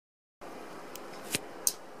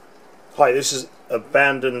Hi, this is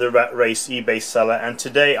Abandon the Rat Race eBay seller, and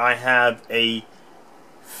today I have a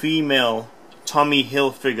female Tommy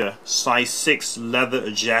Hilfiger size 6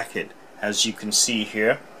 leather jacket. As you can see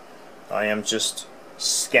here, I am just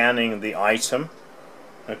scanning the item.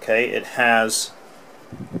 Okay, it has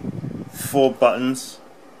 4 buttons,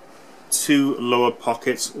 2 lower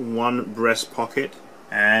pockets, 1 breast pocket,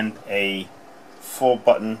 and a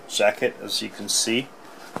 4-button jacket. As you can see,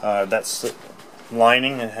 that's the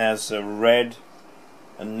lining. It has a red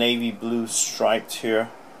and navy blue striped here,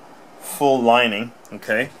 full lining.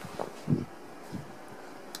 Okay,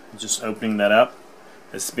 just opening that up.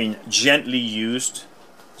 It's been gently used,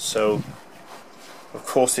 so of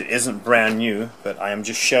course it isn't brand new, but I am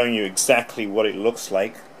just showing you exactly what it looks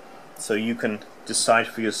like so you can decide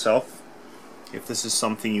for yourself if this is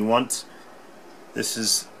something you want. This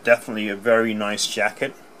is definitely a very nice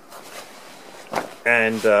jacket,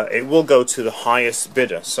 and it will go to the highest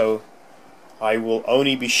bidder, so I will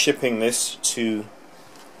only be shipping this to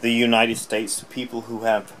the United States to people who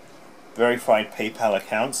have verified PayPal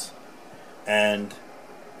accounts, and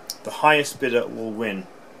the highest bidder will win.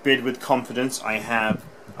 Bid with confidence. I have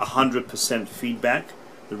 100% feedback.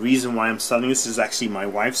 The reason why I'm selling this is actually my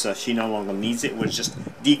wife's, so she no longer needs it. We're just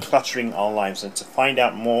decluttering our lives, and to find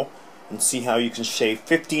out more and see how you can shave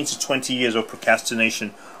 15 to 20 years of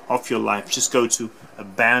procrastination off your life, just go to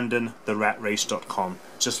abandontheratrace.com,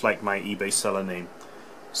 just like my eBay seller name.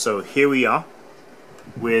 So here we are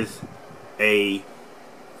with a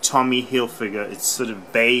Tommy Hilfiger. It's sort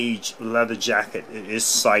of beige leather jacket. It is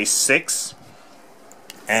size 6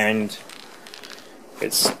 and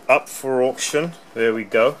it's up for auction. There we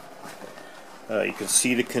go. You can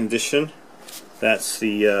see the condition. That's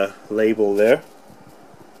the label there.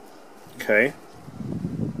 Okay,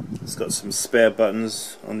 it's got some spare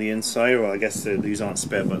buttons on the inside. Well, I guess these aren't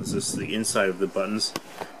spare buttons, this is the inside of the buttons,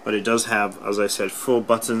 but it does have, as I said, 4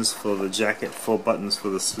 buttons for the jacket, 4 buttons for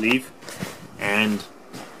the sleeve, and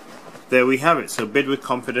there we have it. So bid with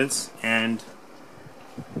confidence, and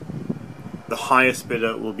the highest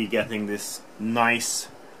bidder will be getting this nice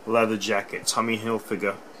leather jacket, Tommy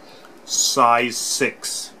Hilfiger size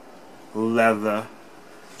 6 leather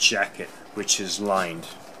jacket, which is lined.